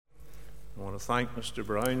I want to thank Mr.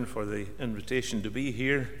 Brown for the invitation to be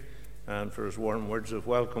here and for his warm words of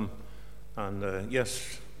welcome. And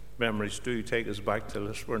yes, memories do take us back to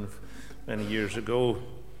Lisburn many years ago.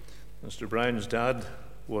 Mr. Brown's dad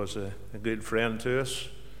was a good friend to us.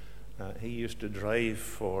 He used to drive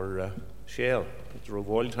for Shell, that drove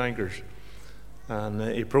oil tankers. And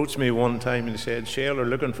he approached me one time and he said, "Shell are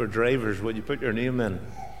looking for drivers, will you put your name in?"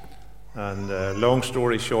 And long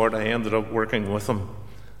story short, I ended up working with him,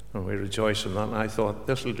 and we rejoiced in that. And I thought,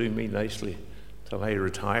 this will do me nicely till I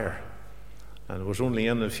retire. And it was only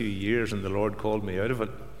in a few years, and the Lord called me out of it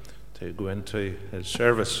to go into his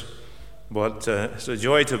service. But it's a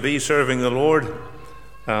joy to be serving the Lord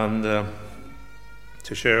and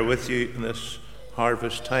to share with you in this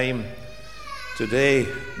harvest time today.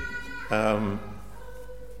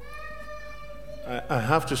 I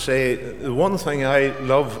have to say, the one thing I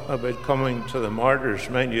love about coming to the Martyrs,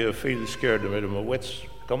 mind you, I feel scared out of my wits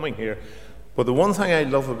coming here, but the one thing I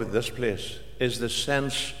love about this place is the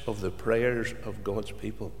sense of the prayers of God's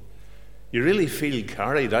people. You really feel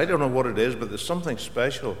carried. I don't know what it is, but there's something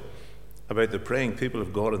special about the praying people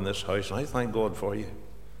of God in this house, and I thank God for you.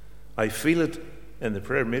 I feel it in the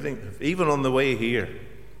prayer meeting. Even on the way here,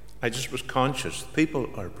 I just was conscious people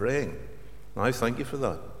are praying, and I thank you for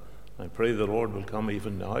that. I pray the Lord will come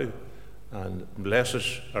even now and bless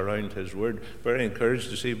us around his word. Very encouraged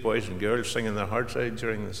to see boys and girls singing their hearts out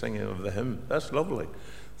during the singing of the hymn. That's lovely.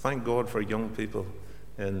 Thank God for young people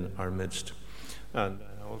in our midst. And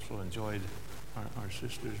I also enjoyed our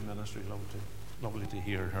sister's ministry. Lovely to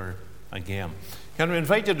hear her again. Can we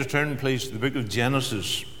invite you to turn, please, to the book of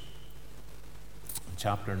Genesis,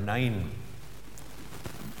 chapter 9.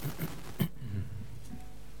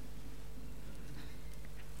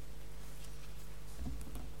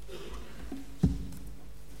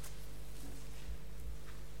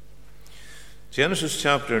 Genesis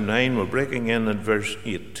chapter 9, we're breaking in at verse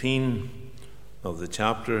 18 of the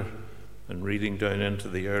chapter and reading down into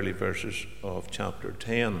the early verses of chapter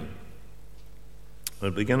 10. We're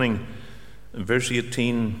beginning in verse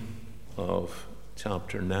 18 of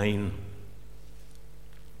chapter 9.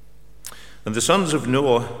 And the sons of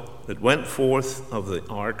Noah that went forth of the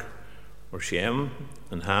ark were Shem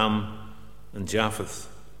and Ham and Japheth.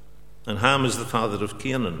 And Ham is the father of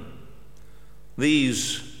Canaan.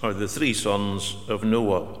 These are the three sons of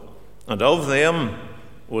Noah, and of them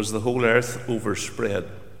was the whole earth overspread.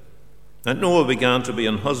 And Noah began to be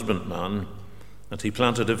an husbandman, and he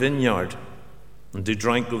planted a vineyard, and he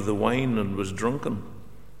drank of the wine and was drunken,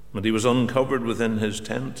 and he was uncovered within his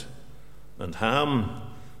tent. And Ham,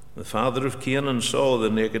 the father of Canaan, saw the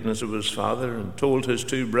nakedness of his father, and told his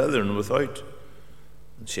two brethren without.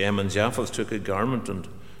 And Shem and Japheth took a garment and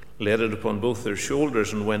laid it upon both their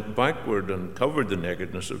shoulders, and went backward and covered the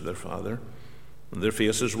nakedness of their father. And their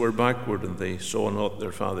faces were backward, and they saw not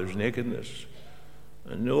their father's nakedness.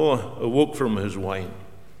 And Noah awoke from his wine,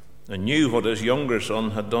 and knew what his younger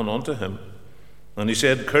son had done unto him. And he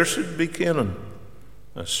said, "Cursed be Canaan,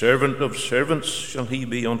 a servant of servants shall he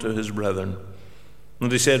be unto his brethren."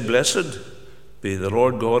 And he said, "Blessed be the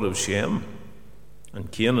Lord God of Shem,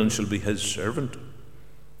 and Canaan shall be his servant.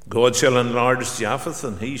 God shall enlarge Japheth,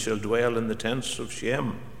 and he shall dwell in the tents of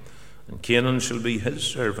Shem, and Canaan shall be his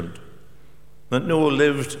servant." And Noah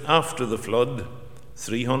lived after the flood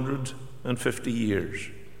 350 years,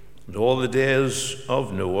 and all the days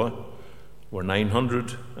of Noah were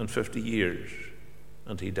 950 years,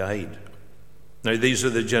 and he died. Now these are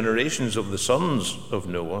the generations of the sons of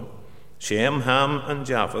Noah, Shem, Ham, and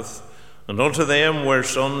Japheth, and unto them were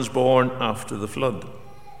sons born after the flood.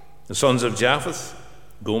 The sons of Japheth,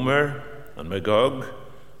 Gomer, and Magog,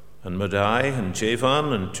 and Madai, and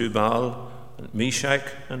Javan, and Tubal, and Meshach,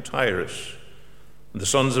 and Tyrus. And the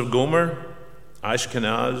sons of Gomer,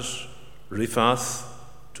 Ashkenaz, Riphath,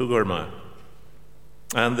 Togarmah.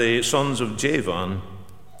 And the sons of Javan,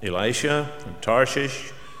 Elisha, and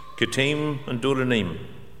Tarshish, Kittim, and Dodanim.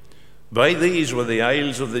 By these were the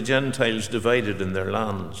isles of the Gentiles divided in their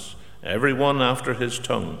lands, every one after his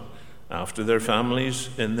tongue, after their families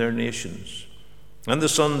in their nations. And the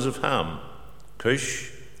sons of Ham,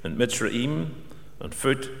 Cush, and Mitzrayim, and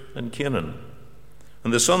Phut, and Canaan.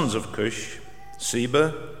 And the sons of Cush,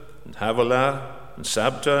 Seba, and Havilah, and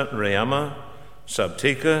Sabta, and Raamah,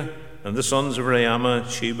 Sabteka, and the sons of Raamah,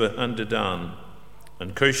 Sheba, and Dedan.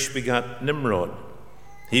 And Cush begat Nimrod.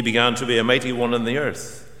 He began to be a mighty one in the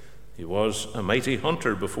earth. He was a mighty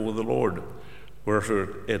hunter before the Lord. Wherefore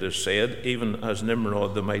it is said, even as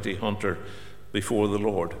Nimrod the mighty hunter before the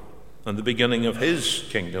Lord. And the beginning of his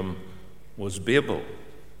kingdom was Babel,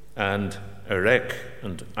 and Erech,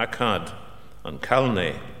 and Akkad, and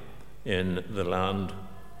Calneh in the land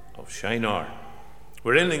of Shinar.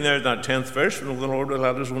 We're ending there at that 10th verse, and the Lord will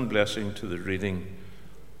add his own blessing to the reading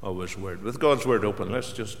of his word. With God's word open,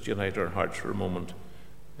 let's just unite our hearts for a moment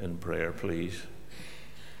in prayer, please.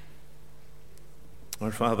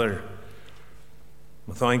 Our Father,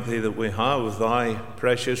 we thank thee that we have thy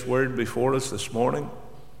precious word before us this morning.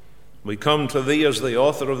 We come to thee as the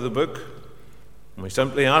author of the book, and we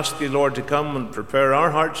simply ask thee, Lord, to come and prepare our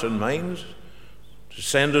hearts and minds, to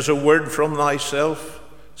send us a word from thyself.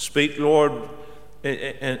 Speak, Lord,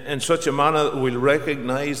 in such a manner that we'll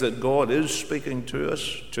recognize that God is speaking to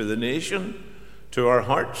us, to the nation, to our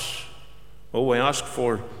hearts. Oh, we ask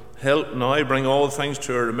for help now. Bring all things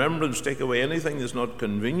to our remembrance. Take away anything that's not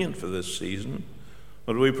convenient for this season.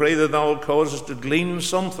 But we pray that thou will cause us to glean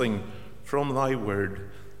something from thy word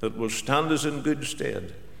that will stand us in good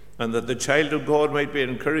stead, and that the child of God might be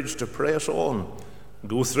encouraged to press on,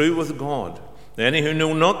 go through with God. Any who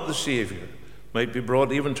know not the Saviour might be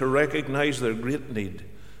brought even to recognize their great need,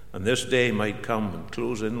 and this day might come and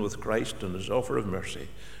close in with Christ and his offer of mercy.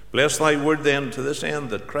 Bless thy word then to this end,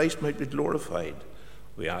 that Christ might be glorified.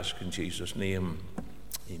 We ask in Jesus' name,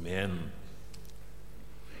 amen.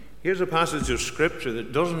 Here's a passage of Scripture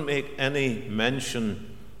that doesn't make any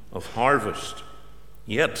mention of harvest,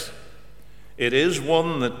 yet it is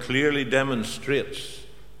one that clearly demonstrates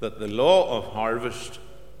that the law of harvest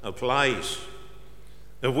applies.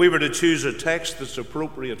 If we were to choose a text that's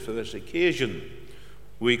appropriate for this occasion,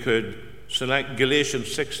 we could select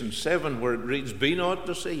Galatians 6 and 7, where it reads, "Be not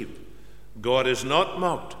deceived, God is not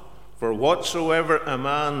mocked, for whatsoever a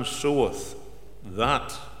man soweth,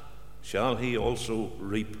 that shall he also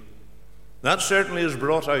reap." That certainly is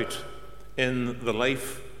brought out in the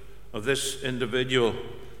life of this individual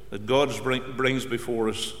that God brings before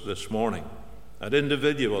us this morning. That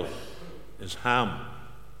individual is Ham,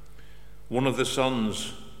 one of the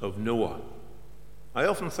sons of Noah. I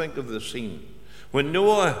often think of the scene when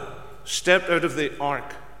Noah stepped out of the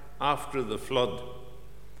ark after the flood.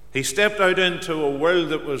 He stepped out into a world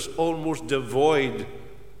that was almost devoid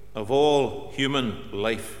of all human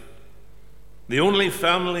life. The only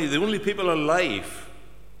family, the only people alive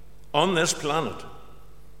on this planet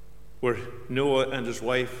were Noah and his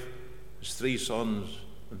wife, his 3 sons,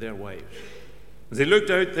 and their wives. As they looked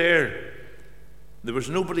out there, there was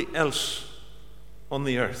nobody else on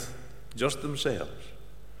the earth, just themselves.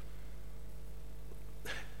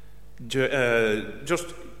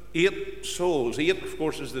 Just 8 souls. 8, of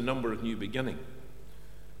course, is the number of new beginning.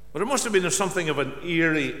 But it must have been something of an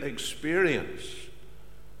eerie experience,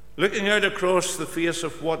 looking out across the face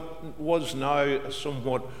of what was now a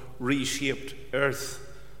somewhat reshaped earth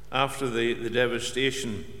after the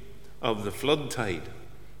devastation of the flood tide.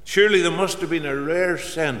 Surely there must have been a rare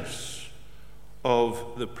sense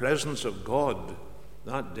of the presence of God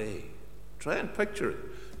that day. Try and picture it.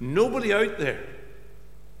 Nobody out there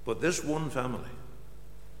but this one family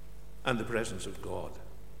and the presence of God.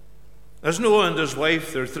 As Noah and his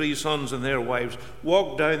wife, their 3 sons and their wives,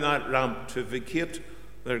 walked down that ramp to vacate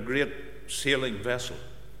their great sailing vessel,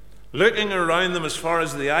 looking around them as far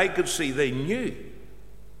as the eye could see, they knew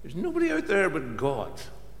there's nobody out there but God.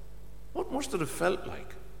 What must it have felt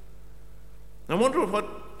like? I wonder what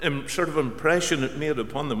sort of impression it made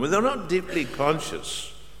upon them. Were they not deeply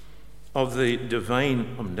conscious of the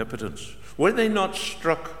divine omnipotence? Were they not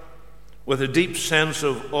struck with a deep sense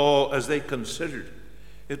of awe as they considered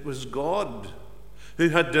it was God who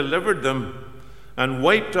had delivered them and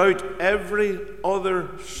wiped out every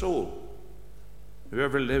other soul who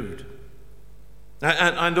ever lived?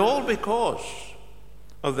 And all because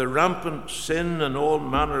of the rampant sin and all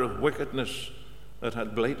manner of wickedness that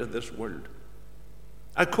had blighted this world.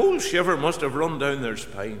 A cold shiver must have run down their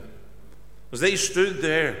spine as they stood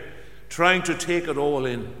there trying to take it all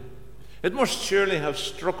in. It must surely have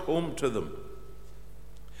struck home to them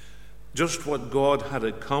just what God had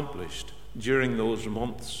accomplished during those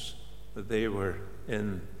months that they were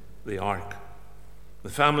in the ark. The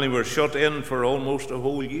family were shut in for almost a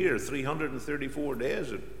whole year, 334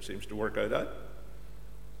 days it seems to work out at.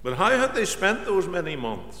 But how had they spent those many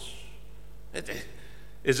months?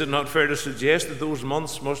 Is it not fair to suggest that those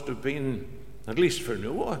months must have been, at least for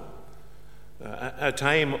Noah, a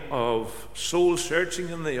time of soul searching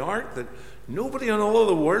in the ark, that nobody in all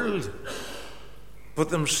the world but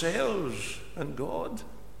themselves and God?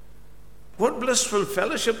 What blissful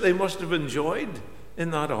fellowship they must have enjoyed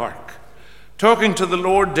in that ark, talking to the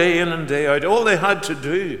Lord day in and day out. All they had to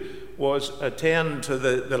do was attend to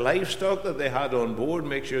the livestock that they had on board,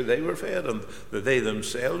 make sure they were fed and that they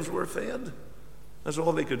themselves were fed. That's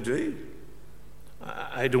all they could do.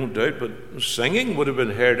 I don't doubt, but singing would have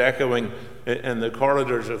been heard echoing in the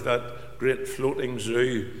corridors of that great floating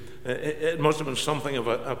zoo. It must have been something of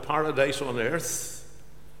a paradise on earth.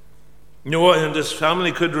 Noah and his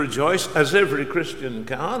family could rejoice, as every Christian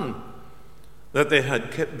can, that they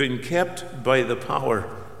had been kept by the power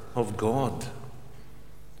of God.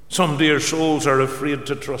 Some dear souls are afraid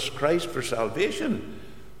to trust Christ for salvation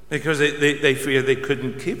because they fear they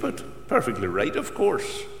couldn't keep it. Perfectly right, of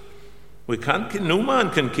course. No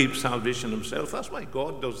man can keep salvation himself. That's why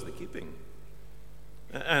God does the keeping.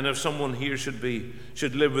 And if someone here should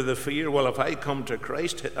live with the fear, well, if I come to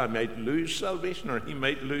Christ, I might lose salvation, or he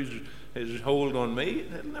might lose his hold on me,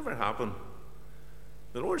 it'll never happen.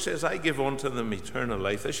 The Lord says, I give unto them eternal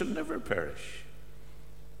life. They shall never perish.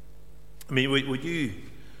 I mean,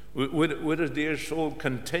 would a dear soul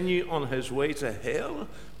continue on his way to hell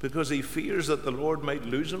because he fears that the Lord might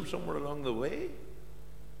lose him somewhere along the way?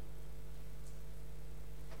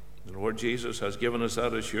 The Lord Jesus has given us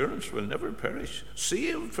that assurance. We'll never perish,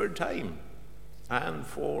 saved for time and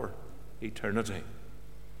for eternity.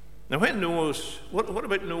 Now, what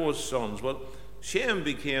about Noah's sons? Well, Shem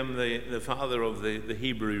became the father of the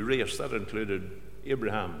Hebrew race. That included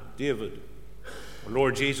Abraham, David. The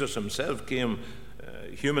Lord Jesus himself came,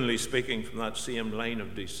 humanly speaking, from that same line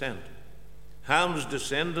of descent. Ham's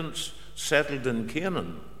descendants settled in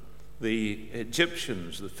Canaan. The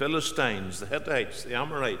Egyptians, the Philistines, the Hittites, the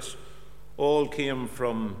Amorites, all came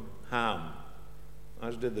from Ham,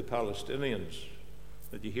 as did the Palestinians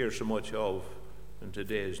that you hear so much of in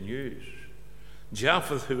today's news.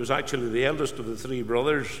 Japheth, who was actually the eldest of the three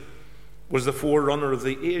brothers, was the forerunner of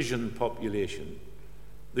the Asian population.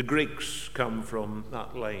 The Greeks come from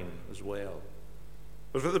that line as well.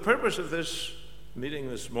 But for the purpose of this meeting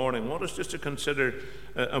this morning, I want us just to consider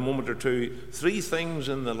a moment or two three things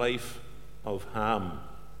in the life of Ham.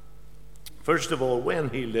 First of all, when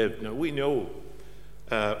he lived. Now, we know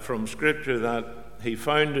from Scripture that he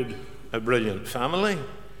founded a brilliant family.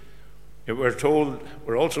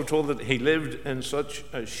 We're also told that he lived in such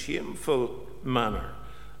a shameful manner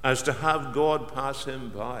as to have God pass him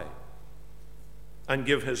by and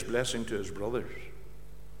give his blessing to his brothers.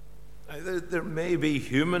 There may be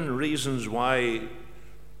human reasons why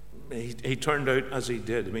he turned out as he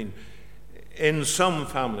did. I mean, in some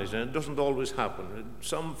families, and it doesn't always happen, in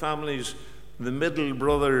some families, the middle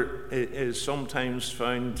brother is sometimes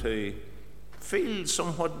found to feel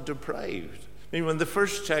somewhat deprived. I mean, when the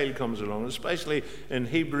first child comes along, especially in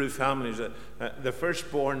Hebrew families, the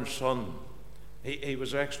firstborn son, he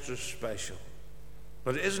was extra special.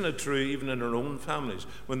 But isn't it true even in our own families?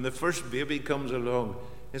 When the first baby comes along,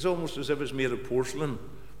 it's almost as if it's made of porcelain.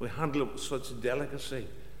 We handle it with such delicacy,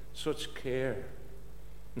 such care.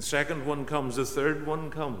 The second one comes, the third one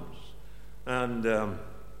comes. And,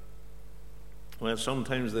 well,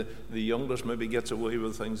 sometimes the youngest maybe gets away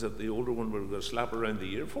with things that the older one will go slap around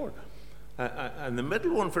the ear for. And the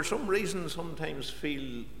middle one, for some reason, sometimes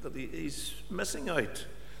feel that he's missing out,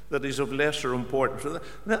 that he's of lesser importance.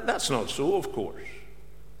 That's not so, of course.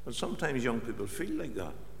 But sometimes young people feel like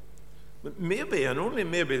that. But maybe, and only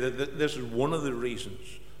maybe, that this is one of the reasons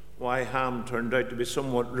why Ham turned out to be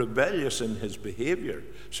somewhat rebellious in his behavior.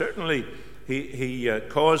 Certainly, he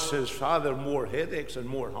caused his father more headaches and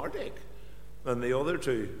more heartache than the other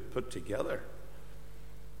two put together.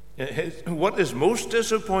 What is most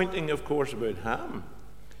disappointing, of course, about Ham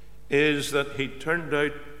is that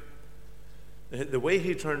the way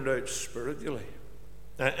he turned out spiritually.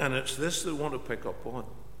 And it's this that I want to pick up on.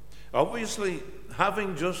 Obviously,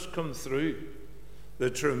 having just come through the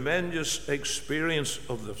tremendous experience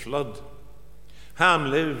of the flood, Ham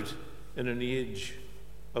lived in an age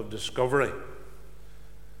of discovery.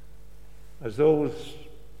 As those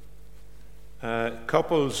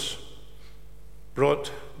couples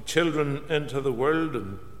brought children into the world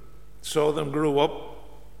and saw them grow up,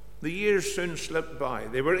 the years soon slipped by.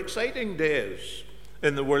 They were exciting days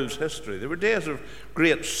in the world's history. They were days of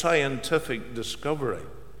great scientific discovery,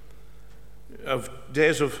 of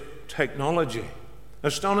days of technology.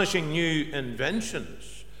 Astonishing new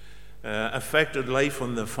inventions affected life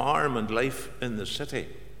on the farm and life in the city.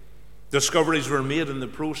 Discoveries were made in the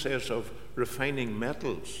process of refining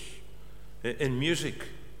metals, in music,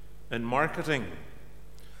 in marketing.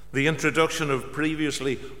 The introduction of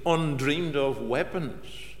previously undreamed of weapons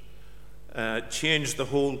changed the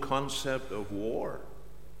whole concept of war.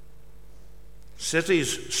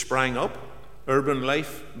 Cities sprang up, urban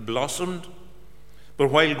life blossomed. But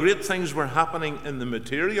while great things were happening in the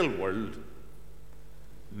material world,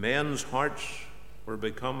 men's hearts were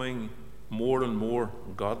becoming more and more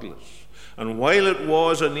godless. And while it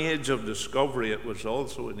was an age of discovery, it was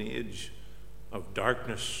also an age of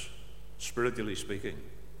darkness, spiritually speaking.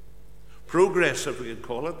 Progress, if we could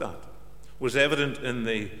call it that, was evident in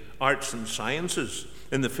the arts and sciences,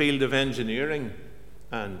 in the field of engineering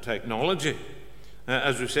and technology.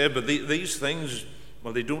 As we said, but these things,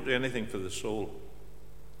 well, they don't do anything for the soul.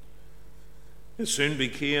 It soon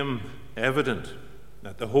became evident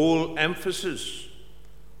that the whole emphasis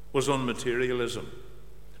was on materialism,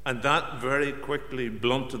 and that very quickly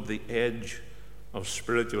blunted the edge of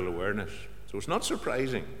spiritual awareness. So it's not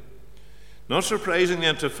surprising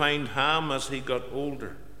then to find Ham, as he got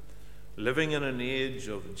older, living in an age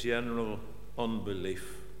of general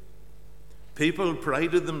unbelief. People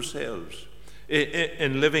prided themselves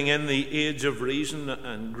in living in the age of reason,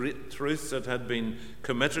 and great truths that had been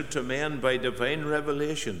committed to men by divine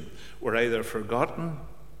revelation were either forgotten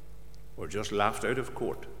or just laughed out of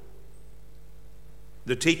court.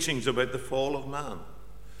 The teachings about the fall of man,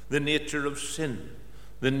 the nature of sin,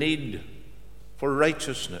 the need for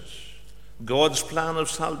righteousness, God's plan of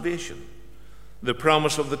salvation, the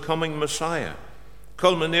promise of the coming Messiah,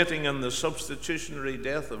 culminating in the substitutionary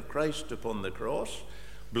death of Christ upon the cross,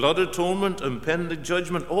 blood atonement, impending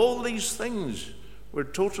judgment, all these things were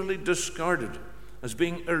totally discarded as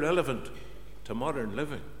being irrelevant to modern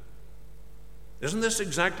living. Isn't this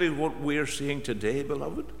exactly what we're seeing today,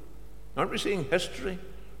 beloved? Aren't we seeing history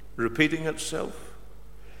repeating itself?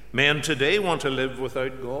 Men today want to live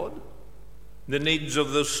without God. The needs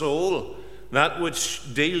of the soul, that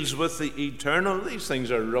which deals with the eternal, these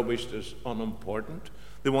things are rubbished as unimportant.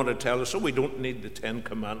 They want to tell us, oh, we don't need the 10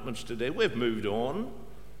 Commandments today. We've moved on.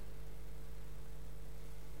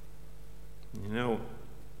 You know,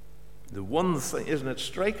 the one thing, isn't it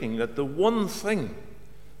striking that the one thing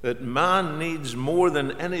that man needs more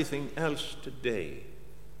than anything else today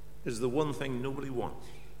is the one thing nobody wants: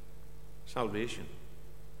 salvation.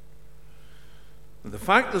 And the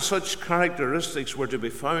fact that such characteristics were to be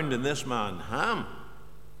found in this man, Ham,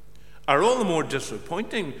 are all the more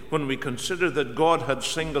disappointing when we consider that God had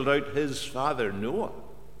singled out his father Noah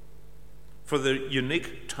for the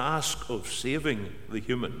unique task of saving the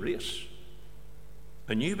human race.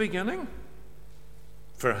 A new beginning.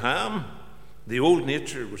 For Ham, the old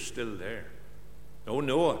nature was still there. Oh,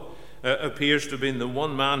 Noah appears to have been the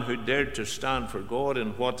one man who dared to stand for God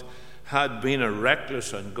in what had been a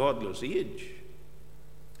reckless and godless age.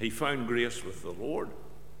 He found grace with the Lord.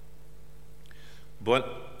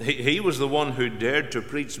 But he was the one who dared to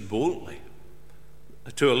preach boldly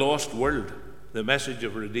to a lost world the message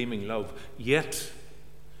of redeeming love. Yet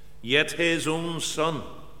his own son,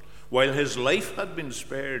 while his life had been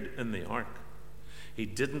spared in the ark, he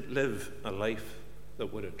didn't live a life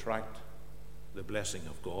that would attract the blessing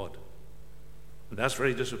of God. And that's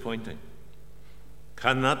very disappointing.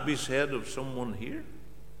 Can that be said of someone here?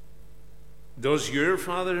 Does your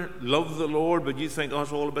father love the Lord, but you think, oh,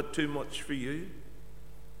 it's all a bit too much for you?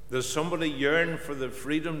 Does somebody yearn for the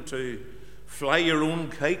freedom to fly your own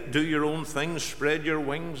kite, do your own thing, spread your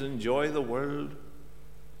wings, enjoy the world?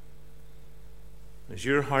 Is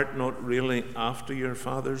your heart not really after your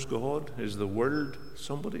father's God? Is the world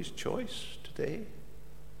somebody's choice today?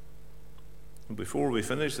 And before we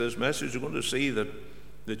finish this message, we're going to see that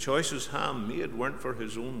the choices Ham made weren't for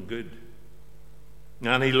his own good.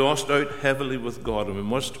 And he lost out heavily with God, and we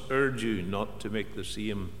must urge you not to make the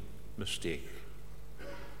same mistake.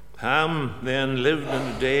 Ham then lived in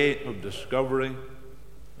a day of discovery,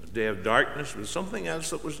 a day of darkness, but something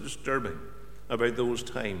else that was disturbing about those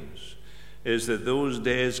times is that those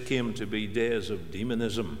days came to be days of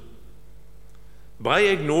demonism. By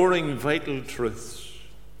ignoring vital truths,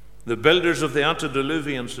 the builders of the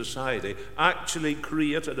antediluvian society actually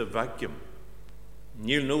created a vacuum.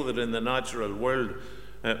 You'll know that in the natural world,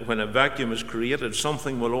 when a vacuum is created,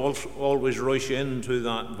 something will always rush into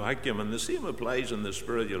that vacuum, and the same applies in the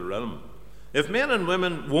spiritual realm. If men and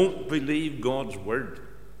women won't believe God's word,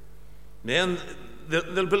 then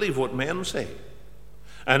they'll believe what men say.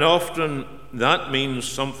 And often that means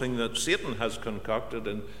something that Satan has concocted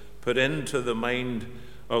and put into the mind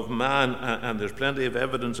of man, and there's plenty of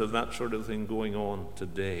evidence of that sort of thing going on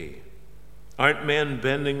today. Aren't men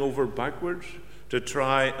bending over backwards to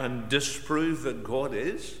try and disprove that God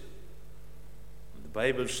is? The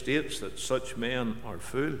Bible states that such men are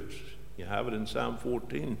fools. You have it in Psalm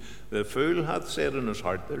 14. The fool hath said in his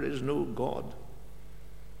heart, there is no God.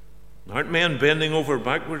 Aren't men bending over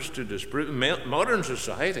backwards to disprove? Modern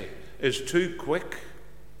society is too quick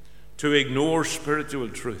to ignore spiritual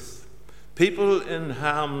truth. People in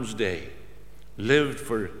Ham's day lived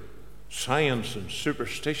for science and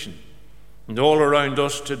superstition. And all around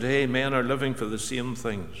us today, men are living for the same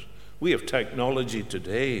things. We have technology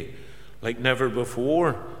today like never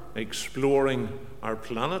before, exploring our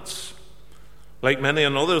planets. Like many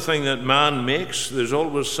another thing that man makes, there's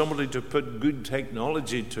always somebody to put good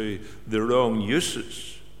technology to the wrong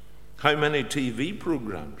uses. How many TV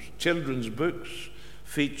programs, children's books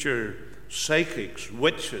feature psychics,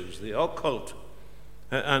 witches, the occult,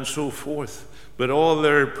 and so forth, but all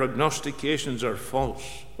their prognostications are false.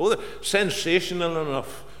 Oh, they're sensational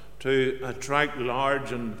enough to attract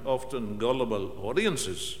large and often gullible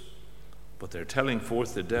audiences, but they're telling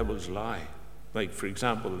forth the devil's lie. Like, for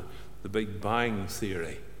example, the Big Bang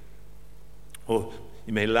Theory. Oh,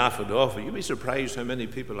 you may laugh it off, but you'd be surprised how many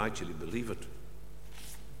people actually believe it.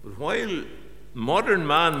 But while modern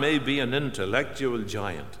man may be an intellectual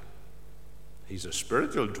giant, he's a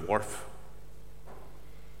spiritual dwarf.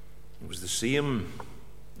 It was the same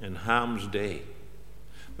in Ham's day.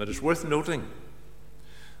 But it's worth noting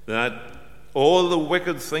that all the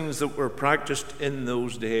wicked things that were practiced in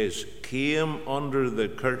those days came under the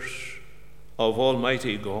curse of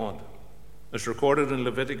Almighty God. It's recorded in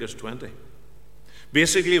Leviticus 20.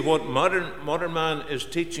 Basically, what modern man is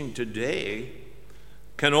teaching today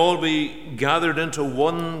can all be gathered into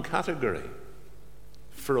one category: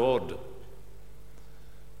 fraud.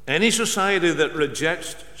 Any society that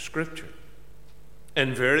rejects Scripture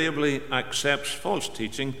invariably accepts false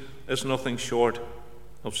teaching as nothing short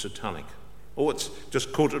of satanic. Oh, it's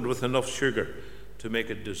just coated with enough sugar to make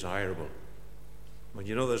it desirable. But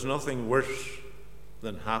you know, there's nothing worse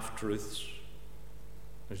than half-truths,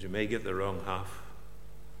 as you may get the wrong half.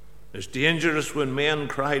 It's dangerous when men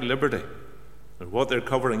cry liberty, and what they're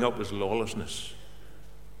covering up is lawlessness.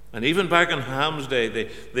 And even back in Ham's day,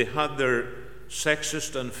 they had their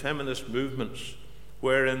sexist and feminist movements,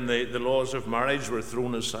 wherein the laws of marriage were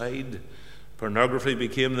thrown aside. Pornography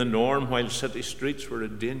became the norm, while city streets were a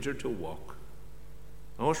danger to walk.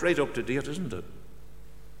 Oh, it's right up to date, isn't it?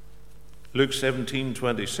 Luke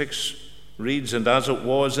 17:26 reads, "And as it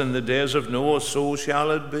was in the days of Noah, so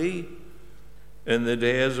shall it be in the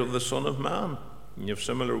days of the Son of Man." And you have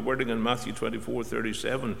similar wording in Matthew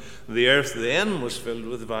 24:37. "The earth then was filled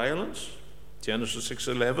with violence," Genesis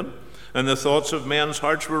 6:11, "and the thoughts of men's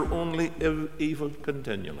hearts were only evil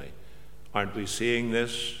continually." Aren't we seeing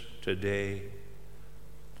this today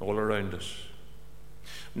all around us?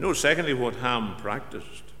 No, secondly, what Ham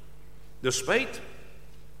practiced. Despite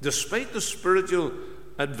the spiritual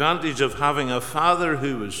advantage of having a father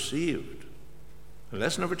who was saved, and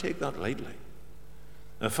let's never take that lightly,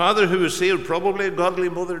 a father who was saved, probably a godly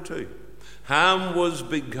mother too, Ham was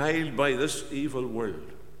beguiled by this evil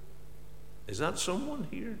world. Is that someone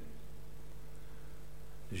here?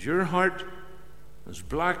 Is your heart as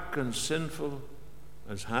black and sinful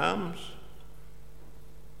as Ham's?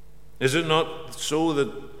 Is it not so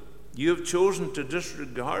that you have chosen to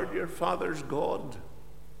disregard your father's God,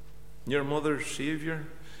 your mother's Savior,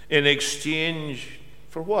 in exchange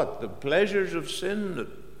for what? The pleasures of sin that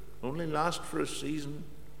only last for a season?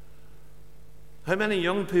 How many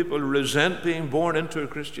young people resent being born into a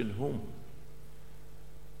Christian home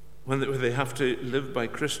when they have to live by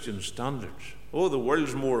Christian standards? Oh, the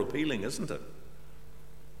world's more appealing, isn't it?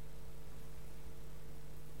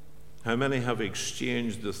 How many have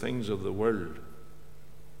exchanged the things of the world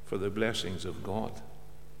for the blessings of God?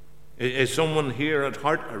 Is someone here at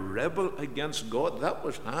heart a rebel against God? That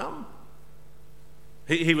was Ham.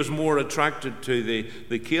 He was more attracted to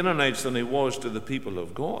the Canaanites than he was to the people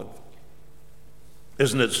of God.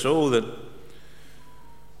 Isn't it so that,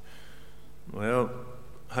 well,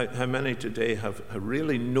 how many today have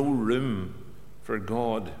really no room for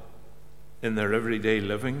God in their everyday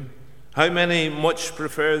living? How many much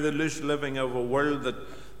prefer the loose living of a world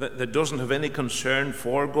that doesn't have any concern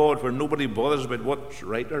for God, where nobody bothers about what's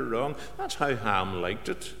right or wrong? That's how Ham liked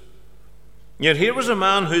it. Yet here was a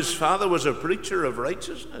man whose father was a preacher of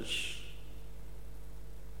righteousness.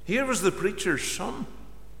 Here was the preacher's son.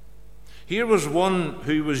 Here was one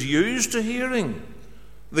who was used to hearing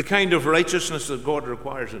the kind of righteousness that God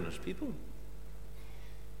requires in his people.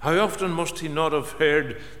 How often must he not have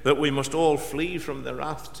heard that we must all flee from the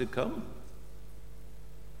wrath to come?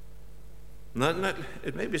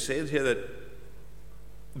 It may be said here that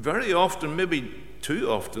very often, maybe too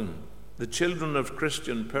often, the children of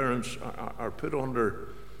Christian parents are put under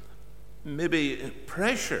maybe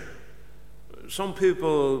pressure. Some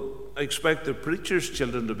people expect the preacher's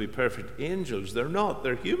children to be perfect angels. They're not.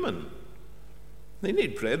 They're human. They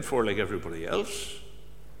need prayed for like everybody else.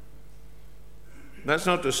 That's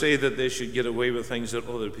not to say that they should get away with things that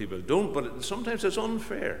other people don't, but sometimes it's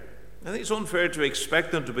unfair. I think it's unfair to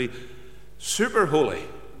expect them to be super holy.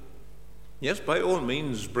 Yes, by all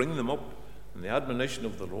means, bring them up in the admonition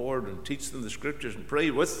of the Lord and teach them the Scriptures and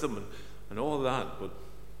pray with them and all that, but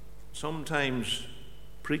sometimes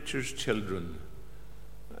preachers' children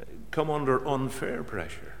come under unfair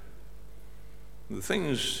pressure. The thing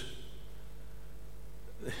is,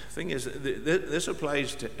 this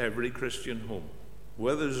applies to every Christian home,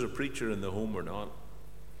 whether there's a preacher in the home or not.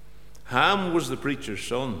 Ham was the preacher's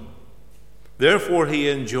son. Therefore, he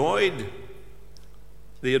enjoyed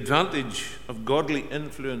the advantage of godly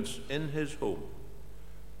influence in his home.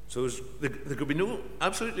 So there could be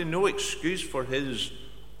absolutely no excuse for his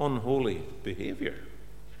unholy behavior.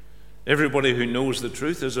 Everybody who knows the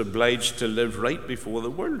truth is obliged to live right before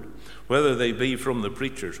the world, whether they be from the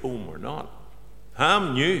preacher's home or not.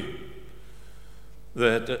 Ham knew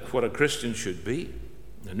that what a Christian should be.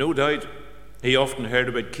 And no doubt he often heard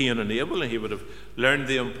about Cain and Abel, and he would have learned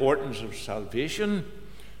the importance of salvation.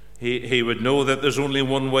 He would know that there's only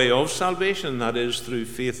one way of salvation, and that is through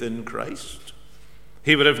faith in Christ.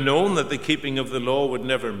 He would have known that the keeping of the law would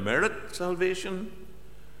never merit salvation.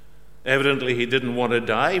 Evidently, he didn't want to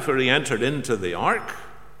die, for he entered into the ark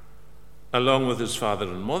along with his father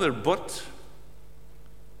and mother. But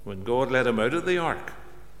when God let him out of the ark,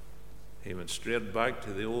 he went straight back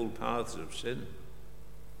to the old paths of sin.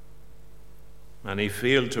 And he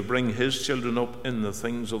failed to bring his children up in the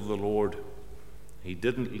things of the Lord. He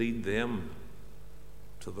didn't lead them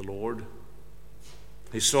to the Lord.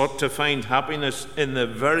 He sought to find happiness in the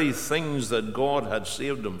very things that God had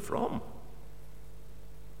saved him from.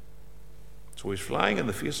 So he's flying in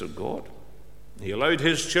the face of God. He allowed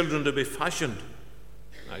his children to be fashioned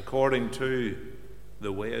according to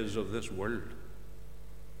the ways of this world.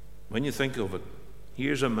 When you think of it,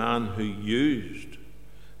 here's a man who used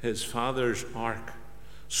his father's ark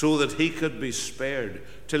so that he could be spared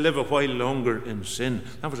to live a while longer in sin.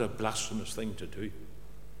 That was a blasphemous thing to do.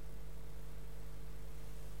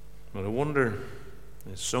 But I wonder,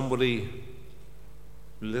 is somebody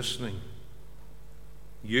listening,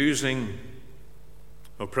 using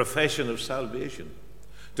a profession of salvation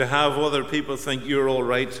to have other people think you're all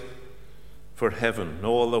right for heaven, and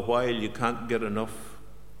all the while you can't get enough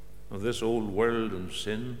of this old world and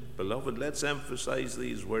sin? Beloved, let's emphasize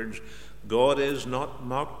these words. God is not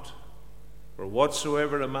mocked, for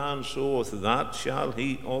whatsoever a man soweth, that shall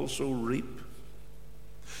he also reap.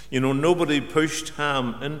 You know, nobody pushed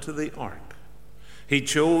Ham into the ark. He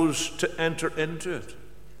chose to enter into it.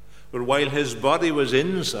 But while his body was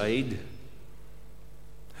inside,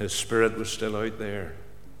 his spirit was still out there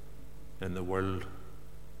in the world.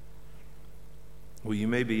 Well, you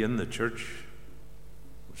may be in the church,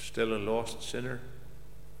 still a lost sinner.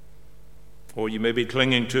 Or you may be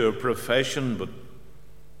clinging to a profession, but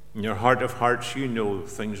in your heart of hearts you know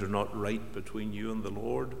things are not right between you and the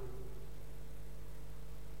Lord.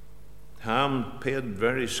 Ham paid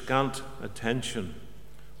very scant attention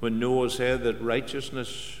when Noah said that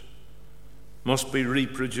righteousness must be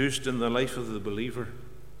reproduced in the life of the believer.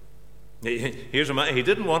 Here's a man, he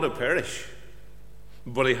didn't want to perish,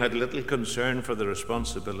 but he had little concern for the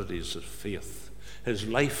responsibilities of faith. His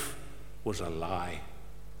life was a lie.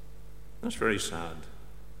 That's very sad.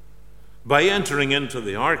 By entering into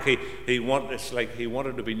the ark, it's like he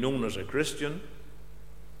wanted to be known as a Christian,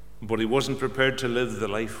 but he wasn't prepared to live the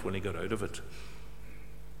life when he got out of it.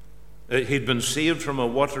 He'd been saved from a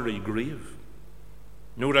watery grave.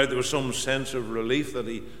 No doubt there was some sense of relief that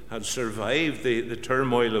he had survived the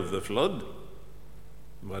turmoil of the flood.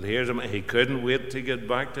 But here's him, he couldn't wait to get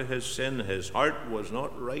back to his sin. His heart was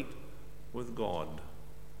not right with God.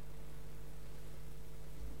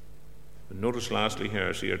 But notice lastly here,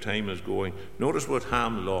 I see our time is going, notice what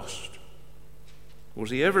Ham lost.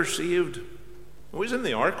 Was he ever saved? Well, he's in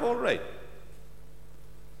the ark all right.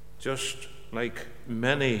 Just like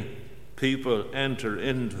many people enter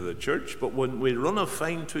into the church, but when we run a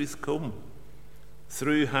fine-tooth comb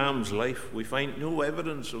through Ham's life, we find no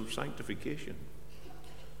evidence of sanctification.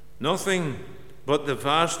 Nothing but the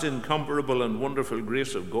vast, incomparable, and wonderful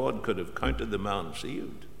grace of God could have counted the man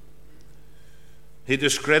saved. He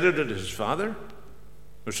discredited his father.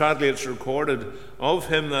 Sadly, it's recorded of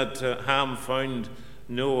him that Ham found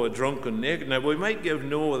Noah drunk and naked. Now, we might give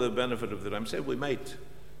Noah the benefit of the doubt. I said we might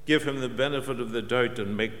give him the benefit of the doubt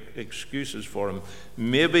and make excuses for him.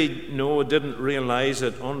 Maybe Noah didn't realize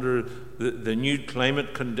that under the new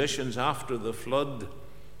climate conditions after the flood,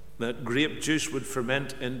 that grape juice would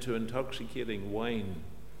ferment into intoxicating wine.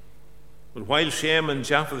 But while Shem and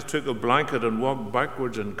Japheth took a blanket and walked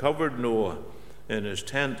backwards and covered Noah in his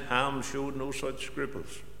tent, Ham showed no such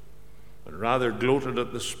scruples, and rather gloated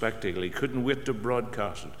at the spectacle. He couldn't wait to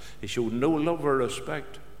broadcast it. He showed no love or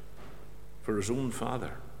respect for his own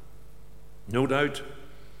father. No doubt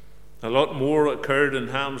a lot more occurred in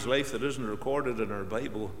Ham's life that isn't recorded in our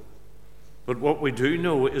Bible. But what we do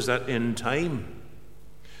know is that in time,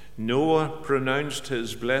 Noah pronounced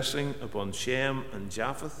his blessing upon Shem and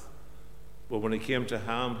Japheth, but when it came to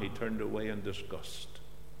Ham, he turned away in disgust.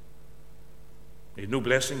 He had no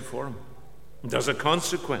blessing for him. And as a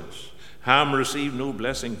consequence, Ham received no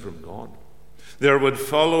blessing from God. There would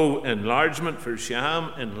follow enlargement for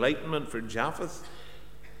Shem, enlightenment for Japheth.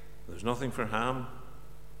 There's nothing for Ham.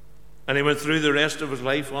 And he went through the rest of his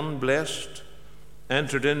life unblessed,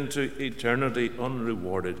 entered into eternity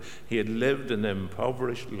unrewarded. He had lived an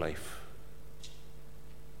impoverished life.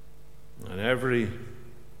 And every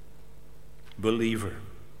believer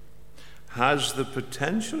has the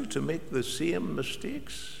potential to make the same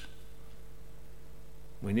mistakes.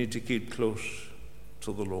 We need to keep close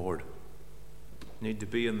to the Lord. We need to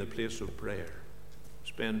be in the place of prayer.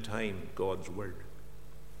 Spend time in God's Word.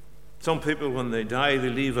 Some people, when they die, they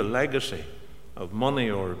leave a legacy of money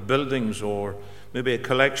or buildings or maybe a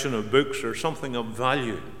collection of books or something of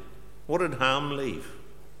value. What did Ham leave?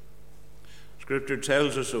 Scripture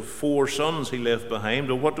tells us of 4 sons he left behind.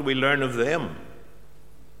 But what do we learn of them?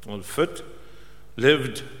 Well, Phut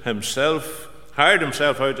lived himself, hired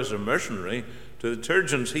himself out as a mercenary to the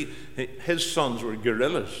Turgeons. His sons were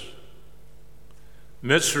guerrillas.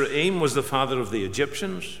 Mitzrayim was the father of the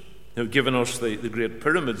Egyptians, who have given us the great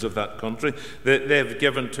pyramids of that country. They've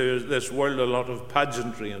given to this world a lot of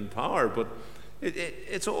pageantry and power, but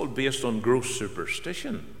it's all based on gross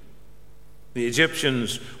superstition. The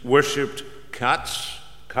Egyptians worshipped cats,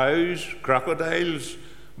 cows, crocodiles,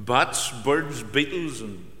 bats, birds, beetles,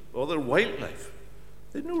 and other wildlife.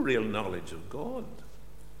 They had no real knowledge of God.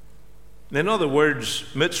 In other words,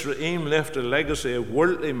 Mitzrayim left a legacy of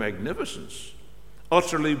worldly magnificence,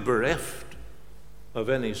 utterly bereft of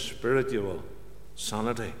any spiritual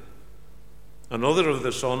sanity. Another of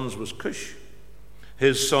the sons was Cush.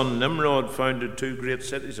 His son Nimrod founded 2 great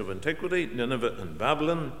cities of antiquity, Nineveh and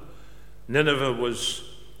Babylon. Nineveh was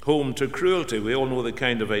home to cruelty. We all know the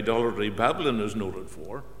kind of idolatry Babylon is noted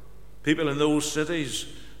for. People in those cities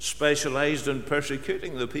specialized in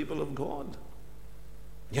persecuting the people of God.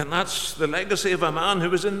 Yet that's the legacy of a man who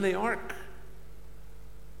was in the ark.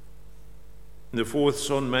 The 4th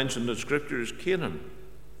son mentioned in Scripture is Canaan.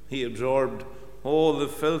 He absorbed all the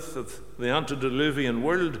filth of the antediluvian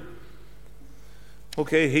world.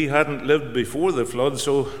 Okay, he hadn't lived before the flood,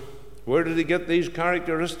 so where did he get these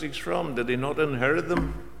characteristics from? Did he not inherit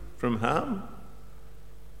them from Ham?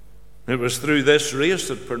 It was through this race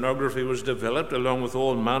that pornography was developed, along with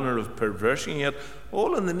all manner of perversion, yet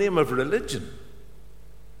all in the name of religion.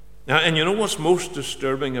 And you know what's most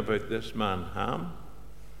disturbing about this man, Ham?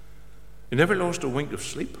 He never lost a wink of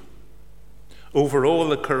sleep over all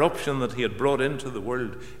the corruption that he had brought into the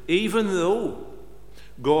world, even though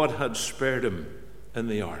God had spared him in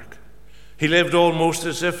the ark. He lived almost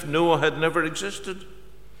as if Noah had never existed,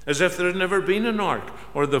 as if there had never been an ark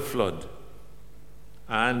or the flood.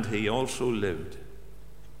 And he also lived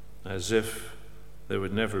as if there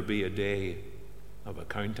would never be a day of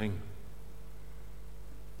accounting.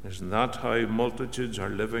 Isn't that how multitudes are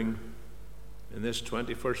living in this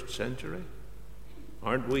 21st century?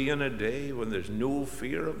 Aren't we in a day when there's no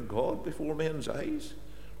fear of God before men's eyes?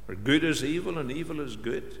 Where good is evil and evil is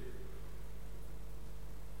good?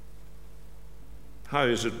 How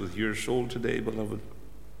is it with your soul today, beloved?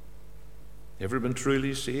 Ever been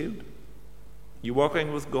truly saved? You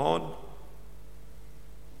walking with God?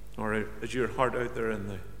 Or is your heart out there in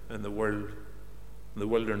the world, in the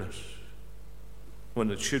wilderness, when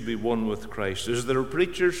it should be one with Christ? Is there a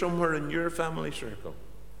preacher somewhere in your family circle,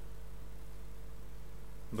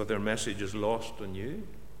 but their message is lost on you?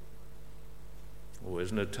 Oh,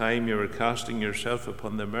 isn't it time you were casting yourself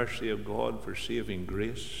upon the mercy of God for saving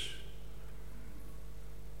grace,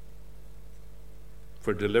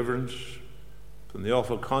 for deliverance from the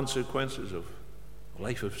awful consequences of a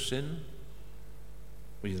life of sin?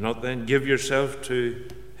 Will you not then give yourself to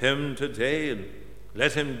Him today and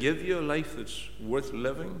let Him give you a life that's worth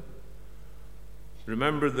living?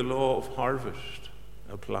 Remember, the law of harvest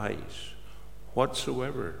applies.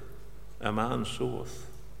 Whatsoever a man soweth,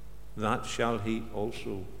 that shall he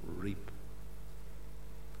also reap.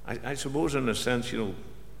 I suppose in a sense,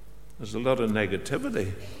 there's a lot of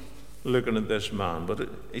negativity looking at this man, but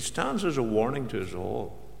it stands as a warning to us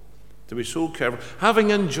all to be so careful.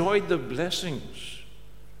 Having enjoyed the blessings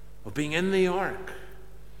of being in the ark,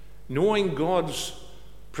 knowing God's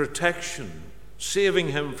protection, saving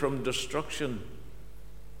him from destruction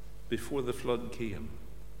before the flood came,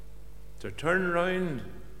 to turn around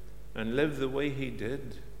and live the way he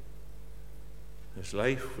did, his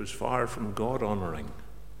life was far from God-honoring.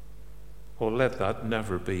 Oh, let that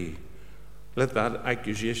never be let that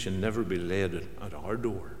accusation never be laid at our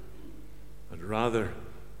door. But rather,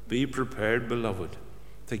 be prepared, beloved,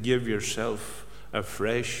 to give yourself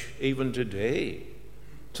afresh, even today,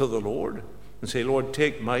 to the Lord. And say, Lord,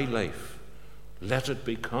 take my life. Let it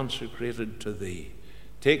be consecrated to Thee.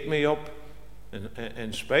 Take me up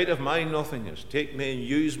in spite of my nothingness. Take me and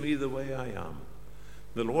use me the way I am.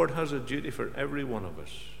 The Lord has a duty for every one of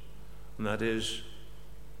us, and that is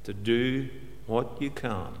to do what you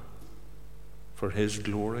can for His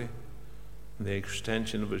glory and the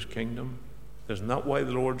extension of His kingdom. Isn't that why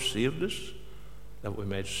the Lord saved us? That we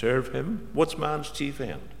might serve Him. What's man's chief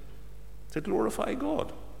end? To glorify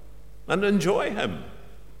God and enjoy Him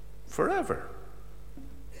forever.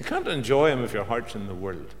 You can't enjoy Him if your heart's in the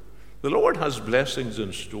world. The Lord has blessings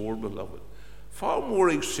in store, beloved, far more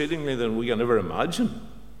exceedingly than we can ever imagine.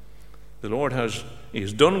 The Lord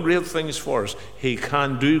He's done great things for us. He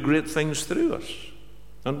can do great things through us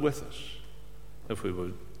and with us if we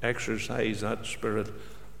would exercise that spirit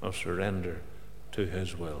of surrender to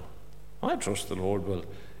His will. I trust the Lord will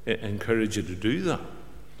encourage you to do that.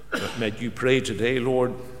 But may you pray today,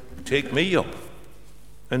 Lord, take me up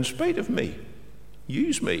in spite of me.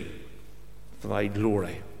 Use me for Thy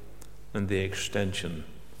glory and the extension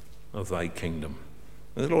of Thy kingdom.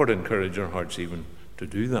 May the Lord encourage our hearts even to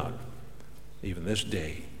do that, even this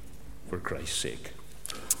day, for Christ's sake.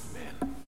 Amen.